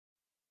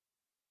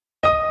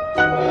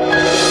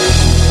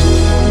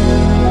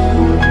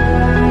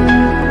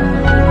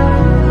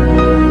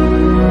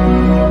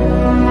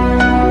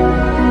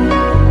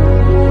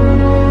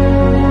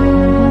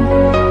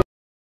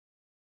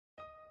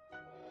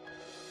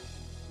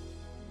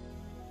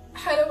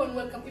Hello and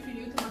welcome if you're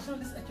new to my channel.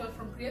 This is Achol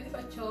from Creative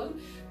Achol.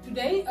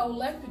 Today I would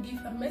like to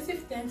give a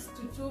massive thanks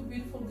to two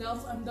beautiful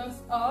girls, and those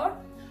are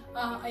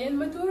Ayan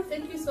Matur,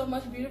 thank you so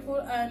much,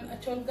 beautiful, and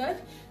Achol Gaj,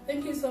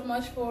 thank you so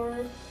much for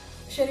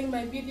sharing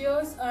my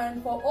videos,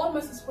 and for all my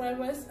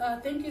subscribers,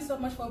 thank you so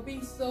much for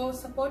being so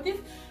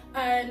supportive.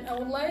 And I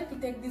would like to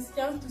take this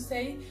chance to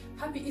say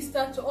happy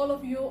Easter to all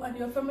of you and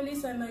your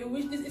families, and I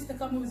wish this Easter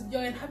comes with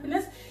joy and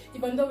happiness,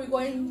 even though we're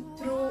going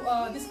through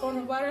this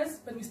coronavirus,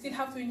 but we still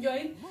have to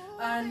enjoy it.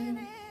 And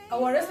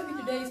our recipe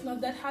today is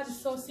not that hard,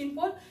 it's so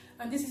simple,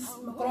 and this is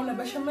Macaroni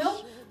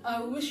Bechamel.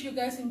 I wish you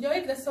guys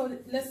enjoy it.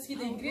 Let's see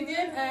the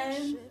ingredient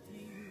and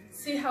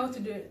see how to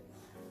do it.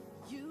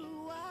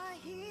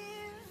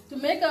 To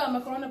make a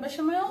Macaroni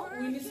Bechamel,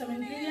 we need some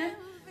ingredients.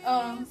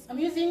 I'm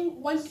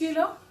using 1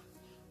 kilo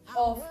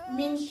of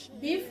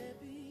minced beef,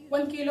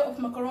 1 kilo of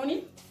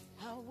macaroni.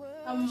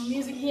 I'm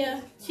using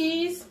here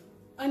cheese,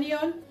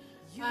 onion,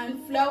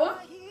 and flour.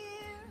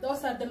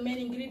 Those are the main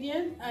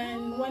ingredients,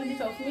 and 1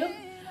 liter of milk.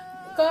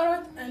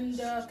 Carrot and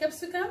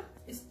capsicum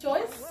is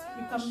choice.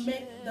 You can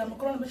make the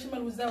macaroni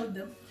bechamel without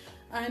them.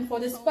 And for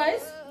the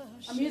spice,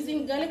 I'm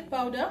using garlic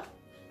powder,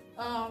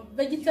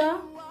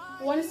 Vegeta,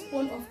 1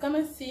 spoon of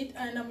cumin seed,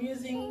 and I'm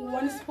using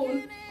 1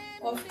 spoon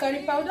of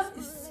curry powder.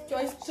 It's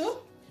choice too.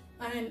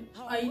 And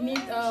I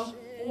need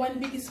 1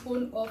 big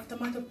spoon of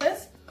tomato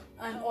paste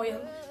and oil.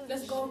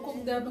 Let's go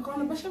cook the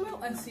macaroni bechamel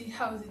and see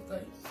how is it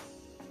going.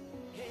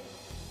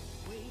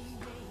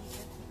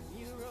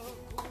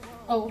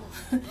 Oh,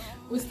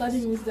 we're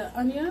starting with the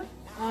onion.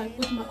 I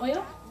put my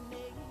oil,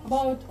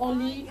 about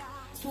only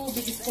 2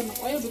 big spoons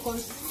of oil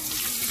because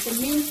the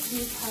mint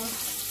beef has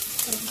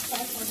some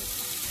fat on it.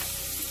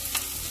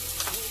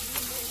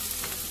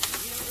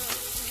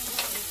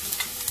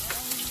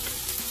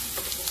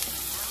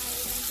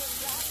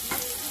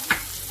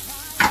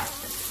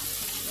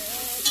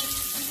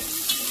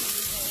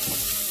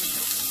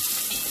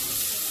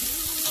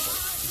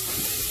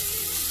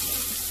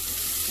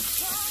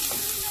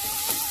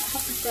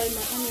 Fry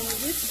my onion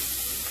with this.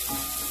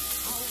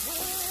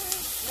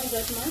 Not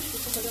that much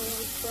because I don't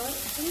want it fried.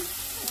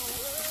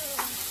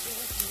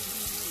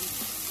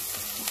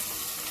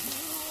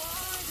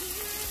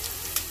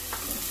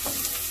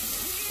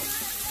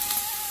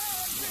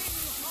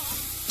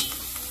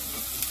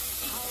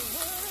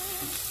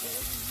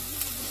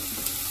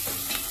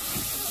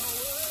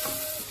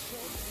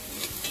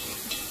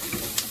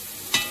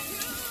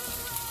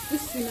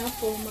 This is enough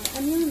for my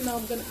onion. Now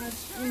I'm gonna add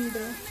in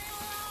the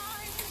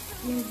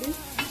Mintbeef.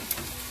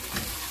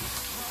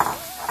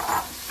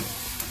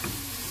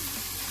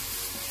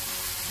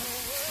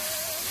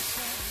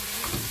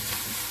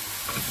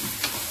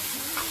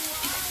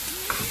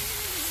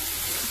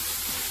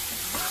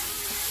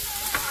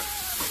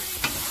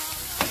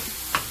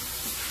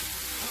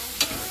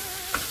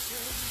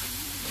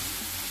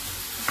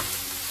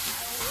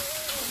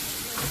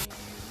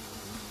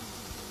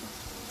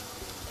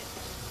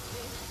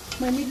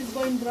 My meat is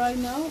going dry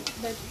now,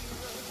 but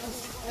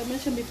as I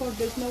mentioned before,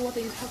 there's no water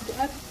you have to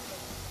add.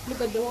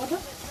 Look at the water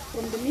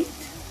from the meat.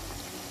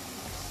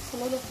 It's a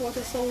lot of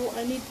water, so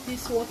I need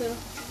this water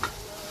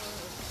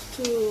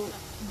to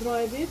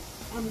dry it.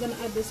 I'm gonna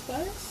add the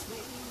spice.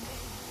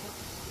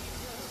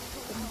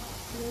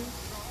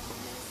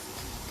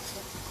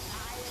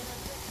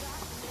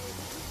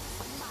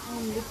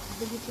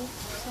 Vegeta,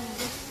 some of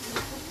this.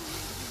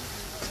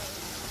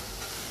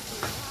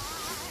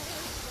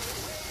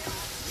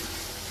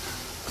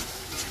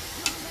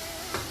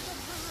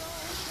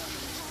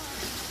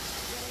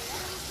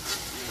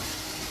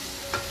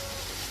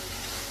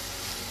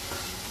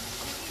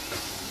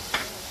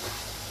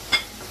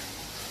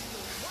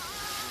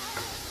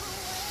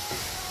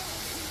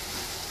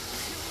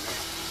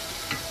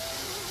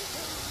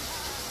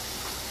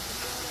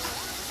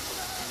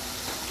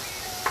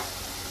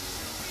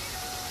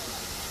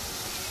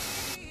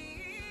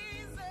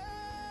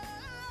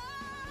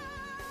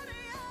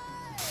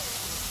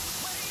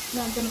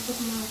 Now I'm gonna put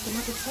my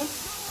tomato sauce,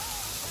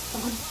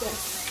 tomato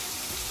paste.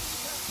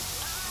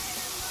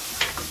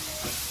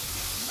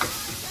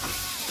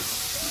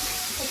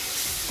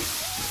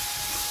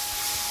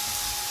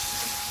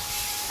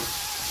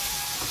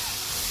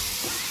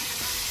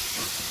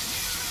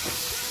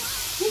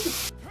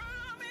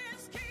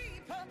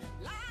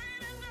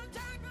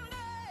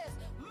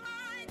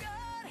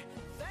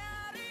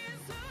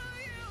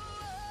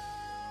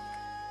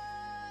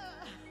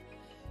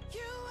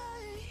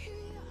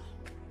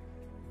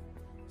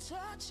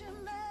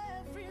 Touching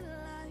every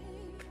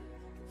life,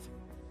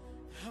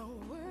 I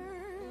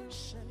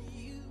worship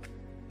you.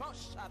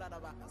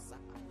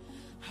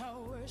 I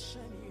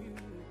worship you.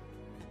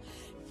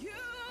 You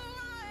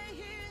are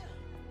here,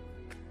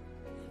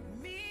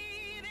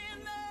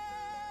 meeting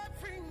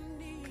every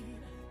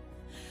need.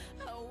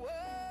 I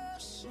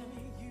worship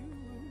you.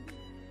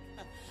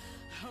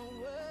 I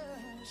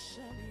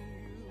worship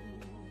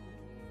you.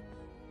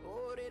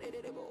 Oh,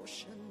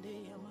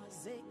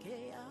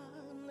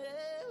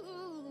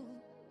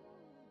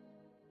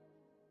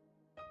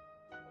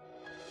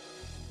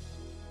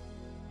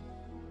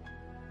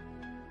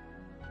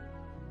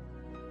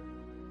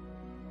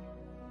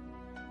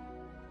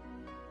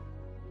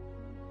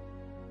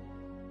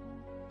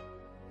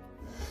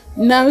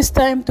 Now it's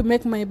time to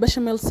make my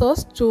bechamel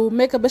sauce. To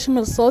make a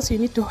bechamel sauce, you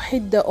need to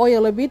heat the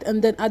oil a bit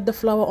and then add the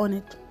flour on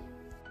it.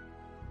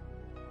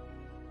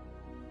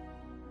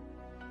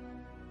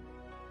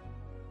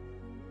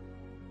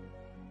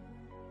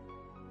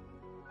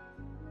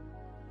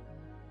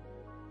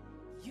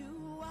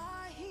 You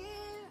are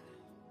here,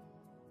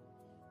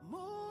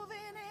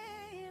 moving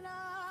in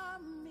our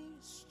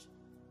midst.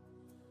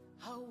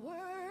 I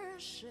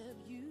worship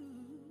you.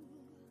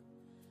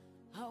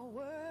 I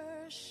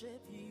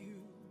worship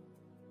you.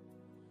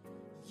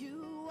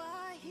 You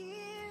are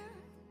here,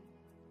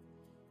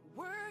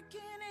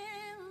 working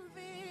in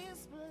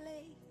this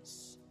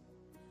place.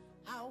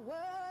 I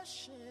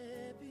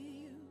worship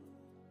you.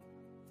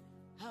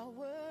 I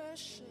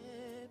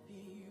worship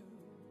you.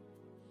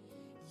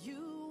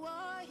 You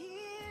are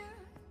here,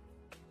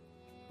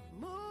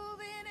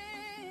 moving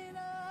in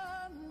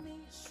our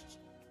midst.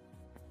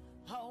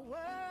 I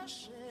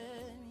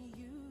worship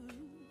you.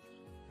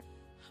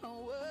 I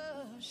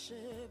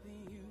worship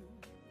you.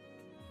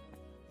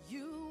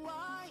 You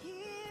are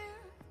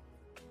here,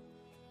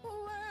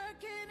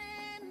 working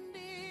in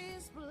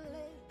this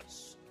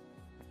place.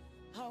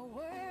 I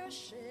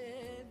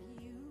worship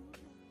you.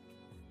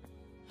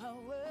 I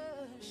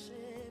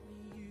worship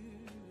you.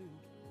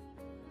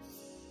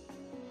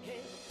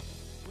 Hey,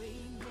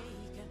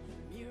 waymaker,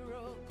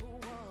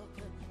 miracle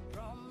worker,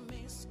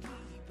 promise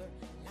keeper,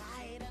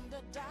 light in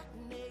the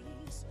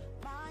darkness.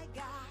 My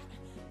God,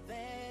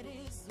 that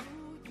is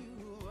who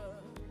you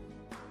are.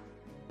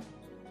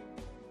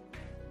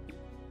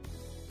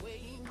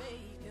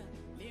 Waymaker,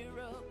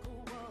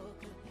 miracle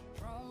worker,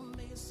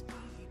 promise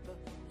keeper,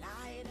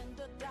 light in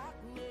the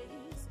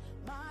darkness.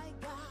 My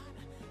God,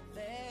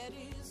 that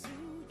is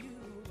who you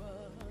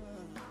are.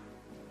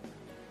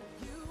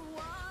 You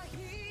are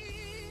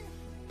here,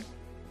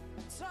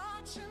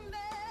 touching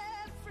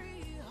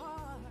every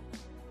heart.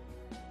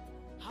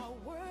 I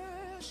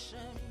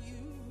worship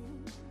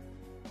you.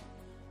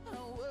 I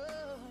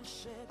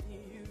worship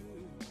you.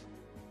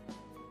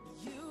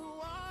 You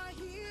are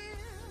here,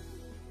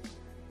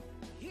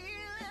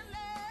 healing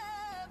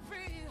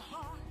every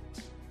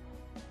heart.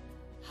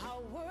 I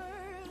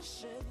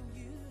worship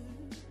you.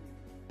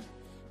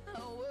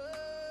 I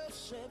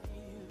worship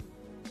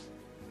you.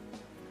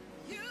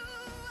 You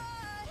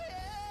are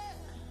here,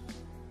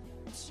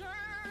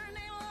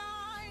 turning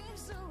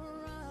lives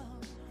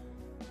around.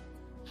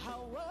 I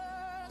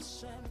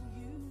worship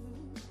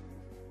you.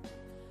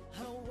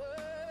 I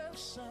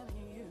worship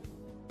you.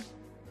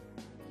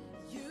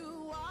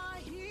 You are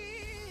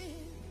here,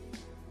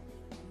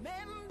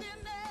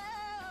 mending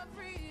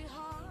every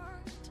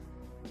heart.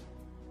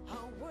 I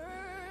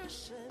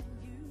worship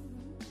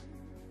you.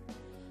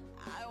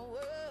 I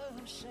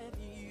worship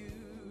you.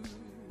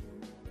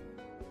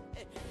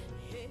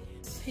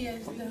 Here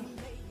is the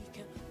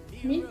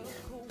meat,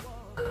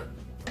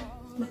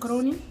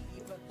 macaroni,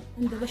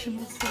 and the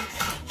bechamel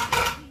sauce.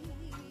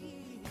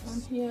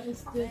 And here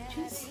is the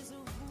cheese.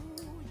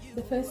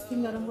 The first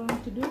thing that I'm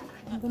going to do,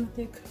 I'm going to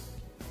take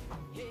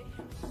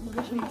the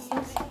bechamel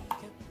sauce,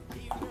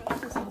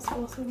 put some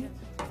sauce in it,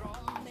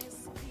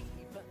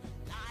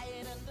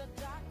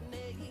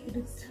 put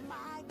it.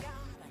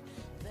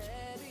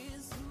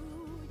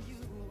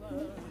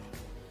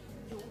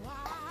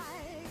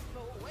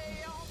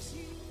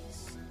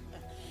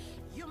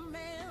 You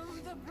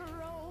mend the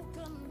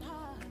broken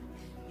heart.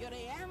 You're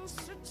the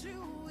answer to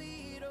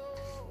it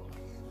all.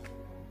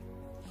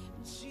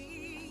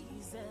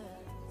 Jesus,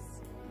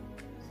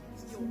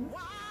 you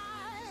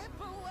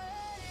wipe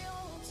away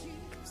all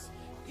tears.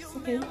 You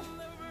Okay. mend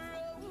the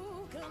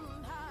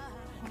broken heart.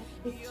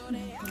 You're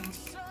the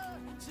answer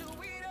to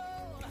it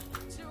all.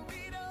 To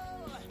it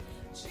all.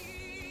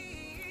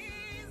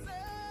 Jesus,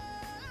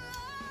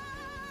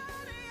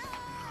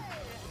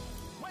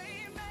 yeah.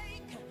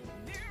 Waymaker,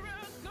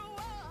 miracle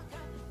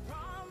worker,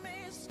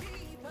 promise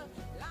keeper,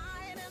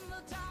 light in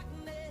the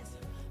darkness.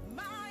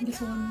 My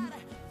This one,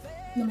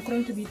 the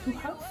macaroni to be two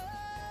half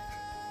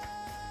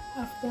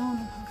down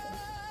and half up.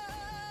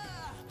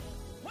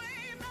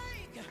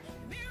 Waymaker,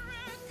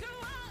 miracle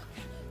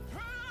worker,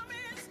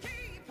 promise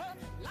keeper,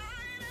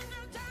 light in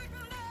the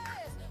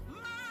darkness.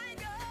 My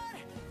God,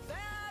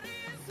 that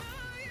is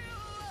who you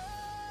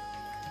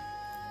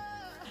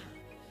are.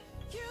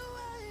 You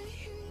are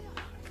here,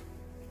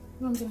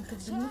 I'm going to cut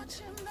the meat.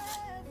 touching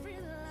every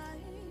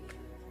life.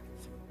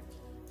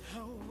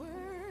 I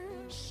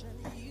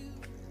worship you.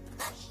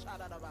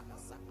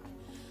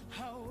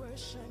 I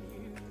worship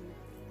you.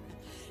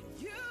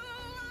 You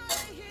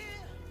are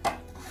here.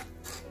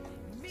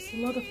 There's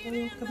a lot of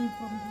oil coming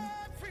from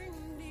Every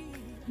need.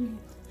 the meat.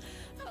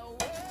 I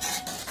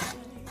worship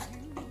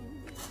you.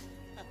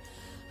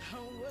 I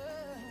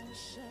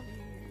worship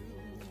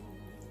you.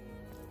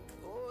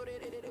 Oh,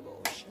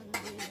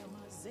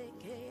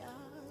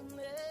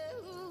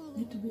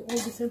 Need to be all the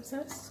same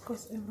size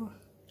because everyone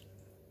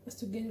has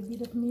to get a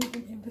bit of meat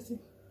and everything.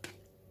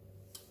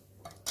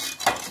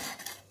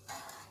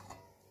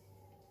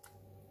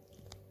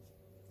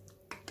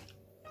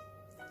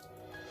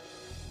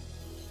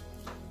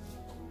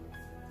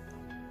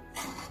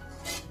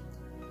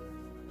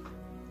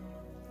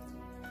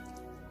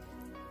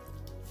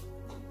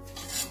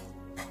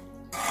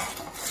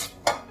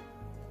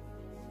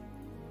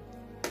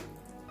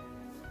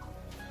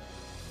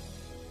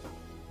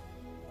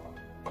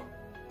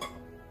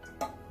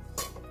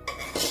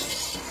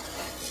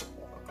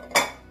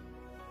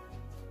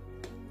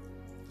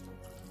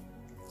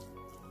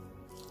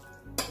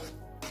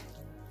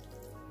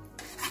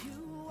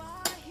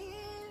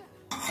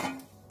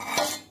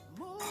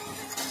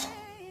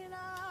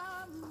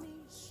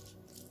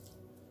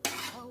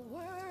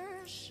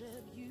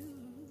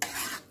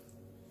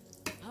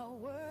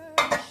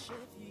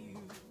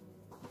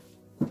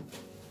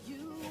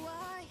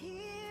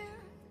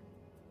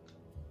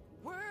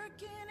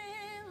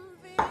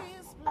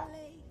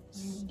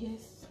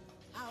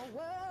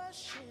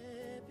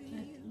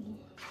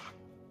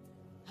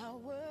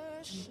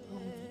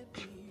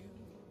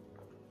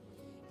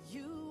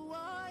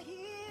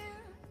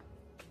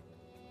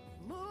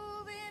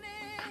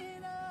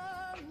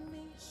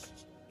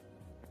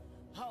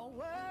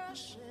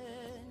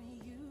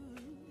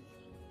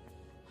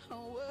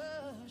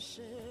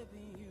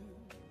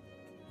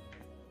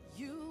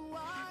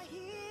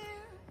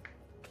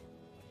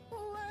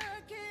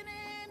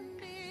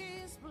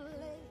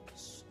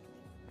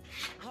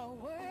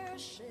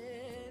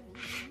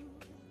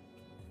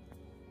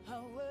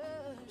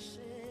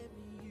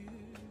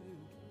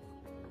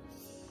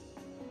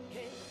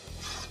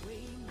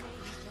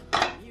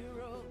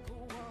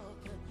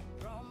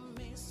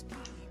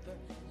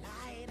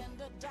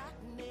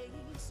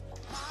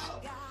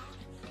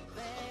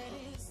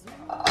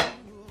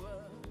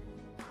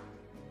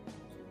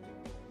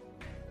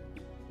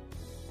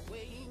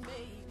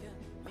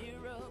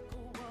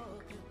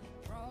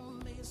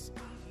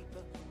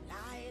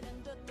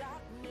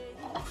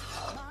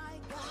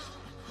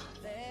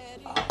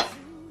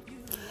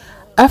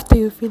 After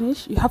you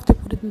finish, you have to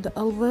put it in the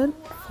oven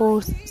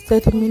for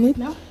 30 minutes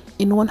now.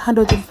 in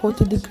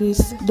 140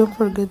 degrees. Don't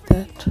forget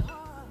that.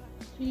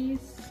 Cheese.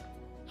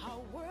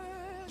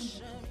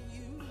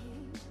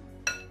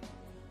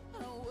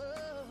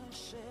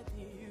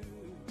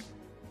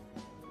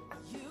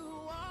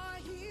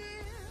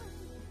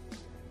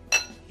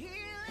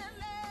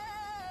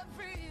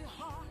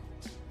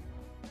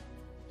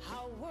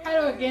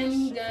 Hello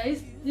again,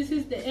 guys. This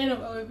is the end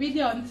of our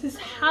video, and this is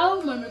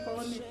how my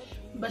macaroni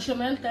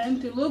bechamel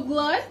tend to look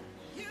like.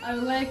 I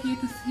would like you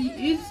to see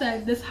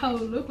inside. That's how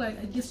it look like.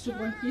 I just took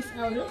one piece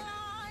out of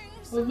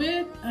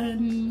it,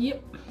 and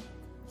yep,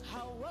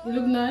 it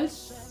look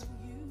nice,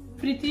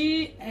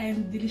 pretty,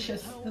 and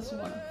delicious. That's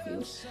what I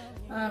feel.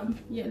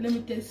 Yeah, let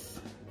me taste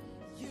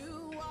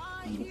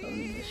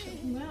macaroni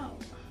bechamel.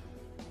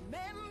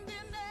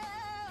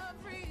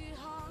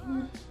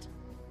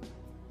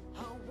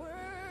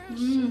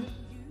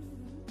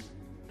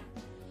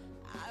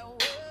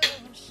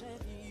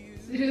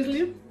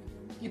 Seriously,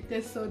 it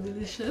tastes so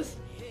delicious.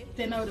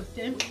 10 out of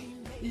 10.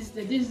 It's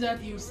the dish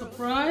that you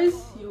surprise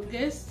your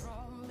guests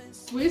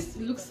with.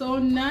 It looks so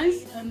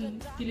nice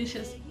and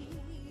delicious.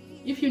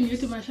 If you're new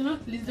to my channel,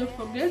 please don't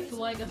forget to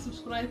like and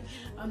subscribe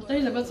and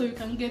touch the bell so you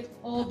can get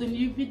all the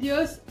new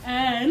videos.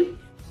 And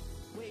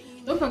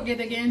don't forget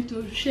again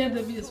to share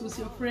the videos with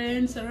your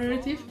friends and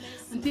relatives.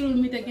 Until we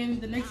meet again in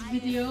the next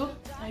video,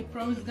 I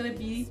promise it's gonna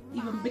be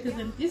even better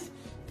than this.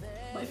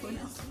 Bye for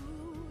now.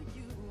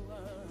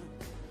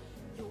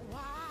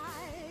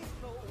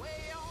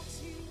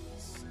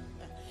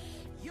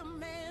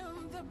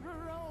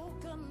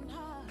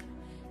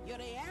 You're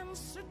the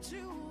answer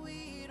to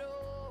it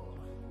all,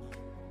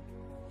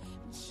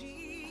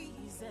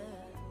 Jesus.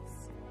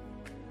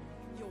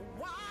 You're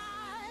why.